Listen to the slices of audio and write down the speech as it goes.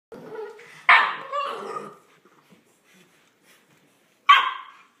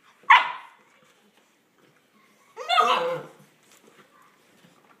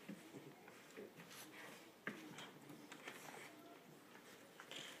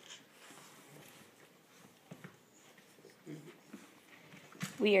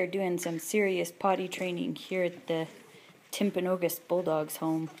We are doing some serious potty training here at the Timpanogos Bulldogge's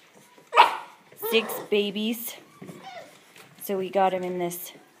home. 6 babies. So we got them in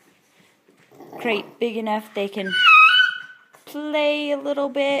this crate big enough they can play a little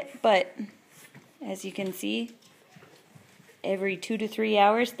bit, but as you can see, every 2 to 3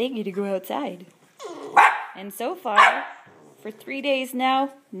 hours they get to go outside. And so far, for 3 days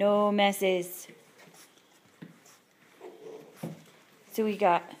now, no messes. So we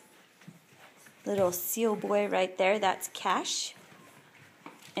got little seal boy right there, that's Cash.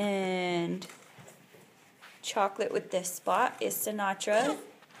 And chocolate with this spot is Sinatra.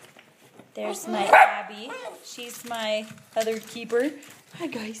 There's my Abby. She's my other keeper. Hi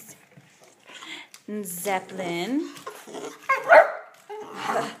guys. And Zeppelin.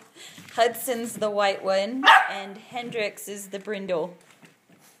 Hudson's the white one. And Hendrix is the brindle.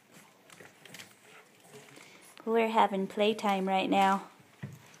 We're having playtime right now.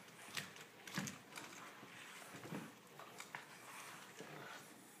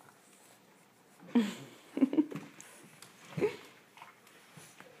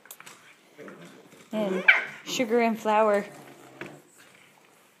 And sugar and flour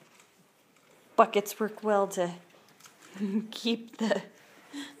buckets work well to keep the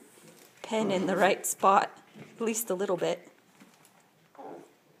pen in the right spot, at least a little bit.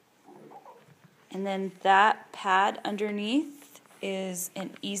 And then that pad underneath is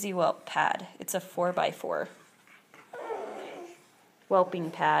an Easy Whelp pad. It's a 4x4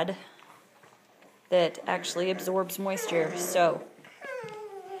 whelping pad that actually absorbs moisture. So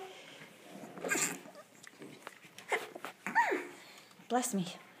bless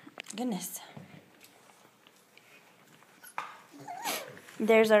me. Goodness.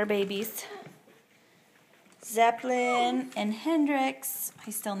 There's our babies. Zeppelin and Hendrix, I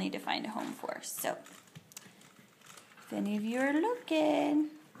still need to find a home for. So, if any of you are looking,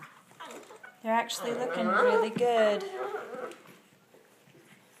 they're actually looking really good.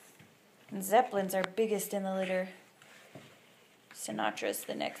 And Zeppelin's our biggest in the litter. Sinatra's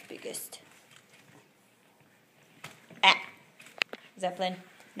the next biggest. Ah! Zeppelin,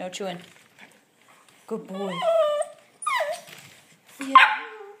 no chewing. Good boy. Yeah.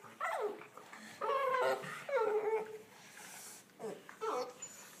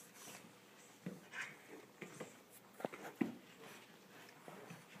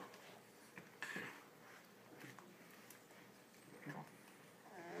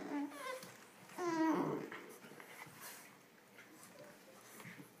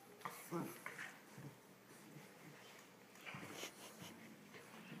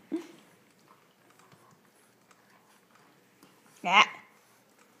 Ah.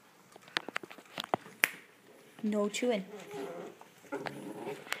 No chewing.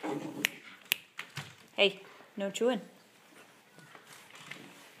 Hey, no chewing.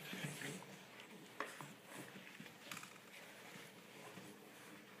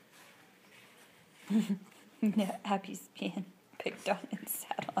 Yeah, Abby's being picked on and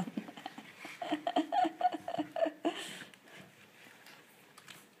sat on.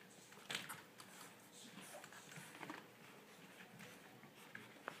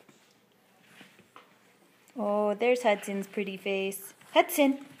 Oh, there's Hudson's pretty face.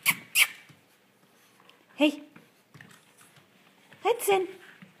 Hudson! Hey! Hudson!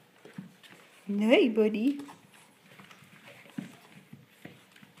 Hey, buddy.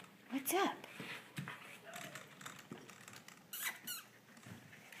 What's up?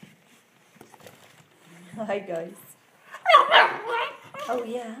 Hi, guys. Oh,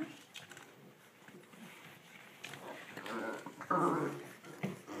 yeah?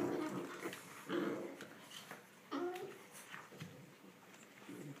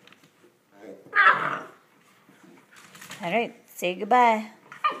 All right, say goodbye.